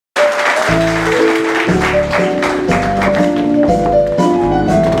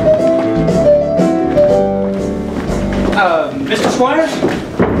Mr. Squires?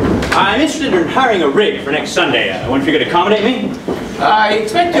 I'm interested in hiring a rig for next Sunday. I wonder if you could accommodate me? I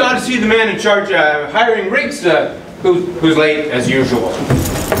expect you ought to see the man in charge of hiring rigs, who's late as usual.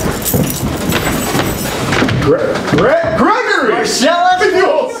 Gregory! Marcellus? You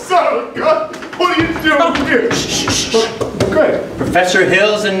old son of a gun! What are you doing here? Greg. Professor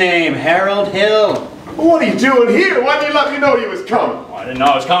Hill's the name, Harold Hill. What are you doing here? Why didn't you let me know you was coming? Oh, I didn't know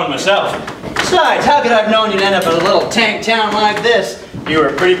I was coming myself. Besides, how could I have known you'd end up in a little tank town like this? You were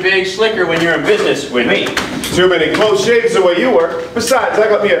a pretty big slicker when you were in business with me. Too many close shaves the way you were. Besides, I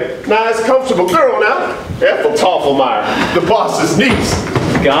got me a nice, comfortable girl now. Ethel Toffelmeyer, the boss's niece.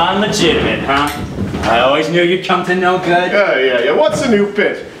 Gone legitimate, huh? I always knew you'd come to no good. Yeah. What's the new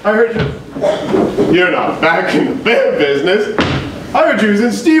pitch? I heard you're not back in the band business. I heard you was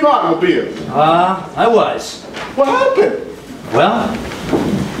in Steve Automobile. I was. What happened? Well,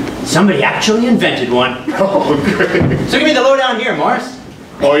 somebody actually invented one. Oh, great. So give me the lowdown here, Morris.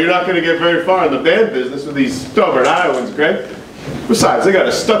 Oh, you're not going to get very far in the band business with these stubborn Iowans, Greg. Besides, I got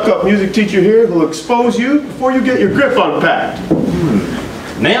a stuck-up music teacher here who'll expose you before you get your grip unpacked.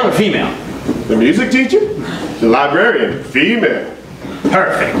 Male or female? The music teacher? The librarian, female.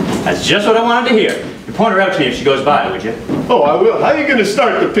 Perfect. That's just what I wanted to hear. You point her out to me if she goes by, would you? Oh, I will. How are you going to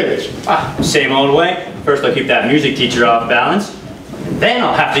start the pitch? Same old way. First I'll keep that music teacher off balance. And then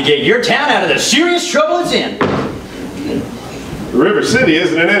I'll have to get your town out of the serious trouble it's in. River City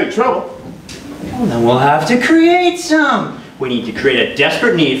isn't in any trouble. Well, then we'll have to create some. We need to create a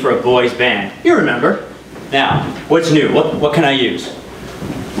desperate need for a boys' band. You remember. Now, what's new? What can I use?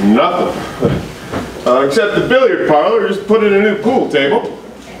 Nothing. Except the billiard parlor, just put in a new pool table.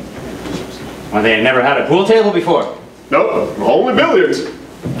 Well, they had never had a pool table before. Nope, only billiards.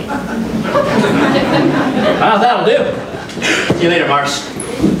 Well, that'll do. See you later, Mars.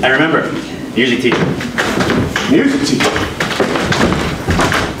 And remember, music teacher. Music teacher?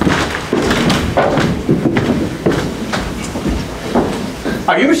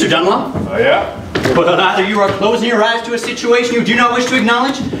 Are you Mr. Dunlop? Yeah. Well, either you are closing your eyes to a situation you do not wish to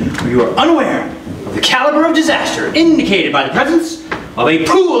acknowledge, or you are unaware of the caliber of disaster indicated by the presence of a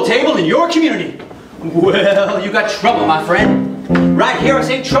pool table in your community. Well, you got trouble, my friend. Right here, I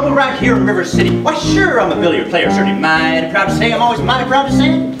say trouble right here in River City. Why, sure, I'm a billiard player, certainly mighty proud to say, I'm always mighty proud to say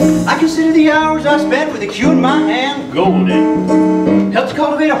it. I consider the hours I spent with a cue in my hand golden. Helped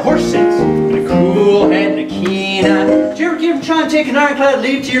cultivate a horse sense, and a cool head and a keen eye. Did you ever give him try and take an ironclad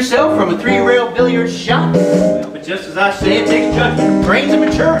lead to yourself from a three-rail billiard shot? Well, but just as I say, it takes judgment, brains, and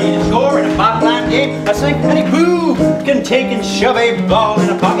maturity to score in a five-line game. I say, any boo can take and shove a ball in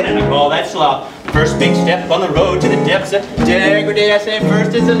a pocket, and I call that slop. First big step on the road to the depths of degradation. I say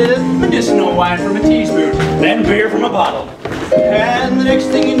first is a little medicinal wine from a teaspoon, then beer from a bottle. And the next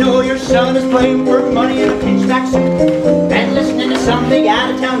thing you know, your son is playing for money in a pinchback suit. And listening to some big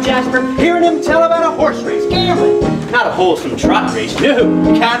out-of-town Jasper, hearing him tell about a horse race, gambling. Not a wholesome trot race, no.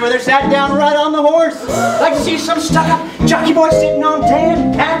 The kind where they're sat down right on the horse. Like to see some stuck-up jockey boy sitting on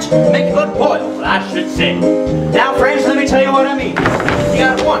dead patch, make blood boil, I should say. Now, friends, let me tell you what I mean. You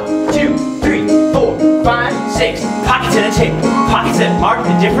got 1, 2, 3, 4, 5, 6 pockets in a table. Pockets that mark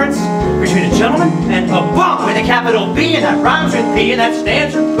the difference between a gentleman and a bum with a capital B, and that rhymes with P, and that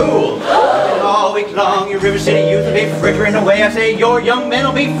stands for pool. And all week long, your River City youth will be frittering away. I say your young men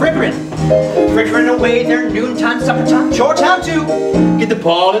will be frittering away their noontime, supper time, chore time too. Get the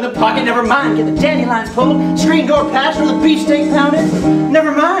ball in the pocket, never mind. Get the dandelions pulled, screen door patched, or the beefsteak pounded.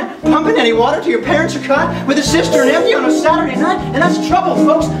 Never mind pumping any water to your parents are caught with a cistern empty on a Saturday night. And that's trouble,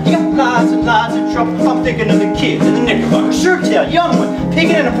 folks. You got lots and lots of trouble. I'm thinking of the kids in the Knickerbocker, Suretail, young one,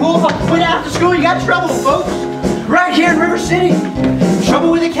 picking in a pool hall. When after school, you got trouble, folks. Right here in River City.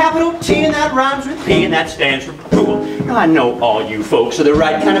 Trouble with a capital T, and that rhymes with P, and that stands for pool. Now, I know all you folks are the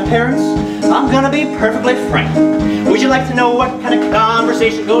right kind of parents. I'm gonna be perfectly frank. Would you like to know what kind of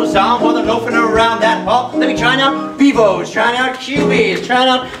conversation goes on while they're loafing around that hall? They be trying out Bevos, trying out QBs, trying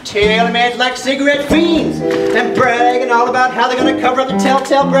out tailor-mades like cigarette fiends, and bragging all about how they're gonna cover up the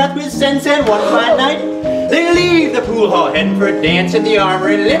telltale breath with sense, and one fine night they leave the pool hall heading for a dance at the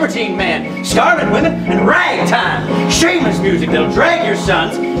Armory. Libertine man, scarlet women, and ragtime. Shameless music that'll drag your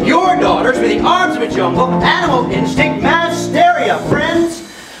sons, your daughters, with the arms of a jumble. Animal instinct, mass hysteria, friends.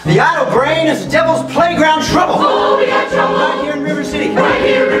 The idle brain is the devil's playground trouble. Oh, we got trouble. Right here in River City. Right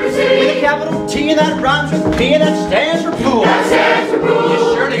here in River City. With a capital T, and that rhymes with P, and that stands for pool. That stands for pool.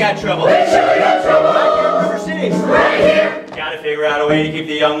 You surely got trouble. We surely got trouble. Right here in River City. Right here. Gotta figure out a way to keep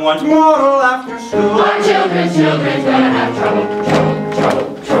the young ones mortal after school. Our children's gonna have trouble, trouble,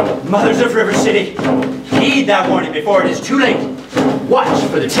 trouble, trouble. Mothers of River City, heed that warning before it is too late. Watch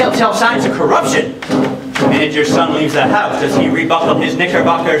for the telltale signs of corruption. The minute your son leaves the house, does he rebuckle his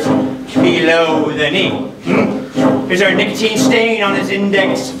knickerbockers below the knee? Is there a nicotine stain on his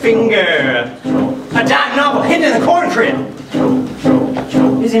index finger? A dime novel hidden in the corn crib?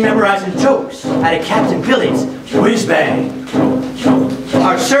 Is he memorizing jokes at a Captain Billy's whiz-bang?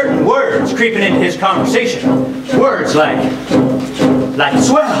 Are certain words creeping into his conversation? Words like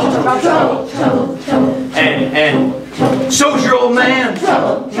swell, and so's your old man.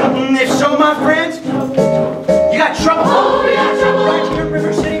 If so, my friends, you got trouble. Oh, we got trouble. Right here in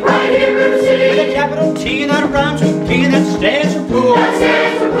River City. Right here in River City. With a capital T that rhymes with P that stands for pool. That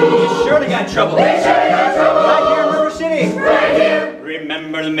stands for pool. You surely got trouble. We surely got trouble. Right here in River City. Right here.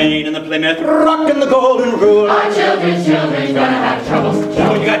 Remember the Maine and the Plymouth, rockin' the Golden Rule. Our children's gonna have trouble.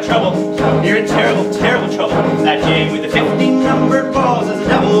 Oh, you got trouble. You're in terrible, terrible trouble. That game with the 15 numbered balls is a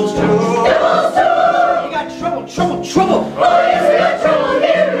devil's tool. Devil's tool. You got trouble, trouble, trouble. Oh, yes, we got trouble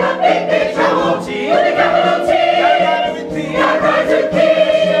here. We got big, big trouble. T. With a capital T. Got it with P. Got it right with P.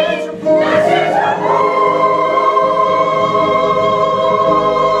 Stands for pool. That stands for pool.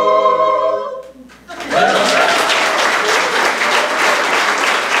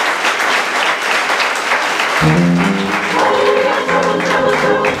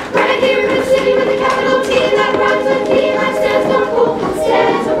 Right here in the city with a capital T that rhymes with P that stands for pool.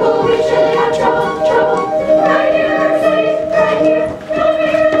 Stands for pool. We surely got trouble, trouble. Right here in the city, right here. Right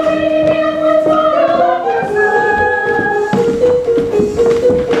here in the city.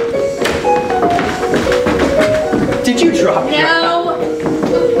 Did you drop No. your...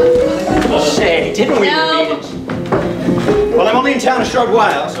 Say, didn't we No. meet it? Well, I'm only in town a short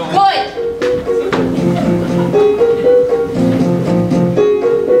while, so... Good.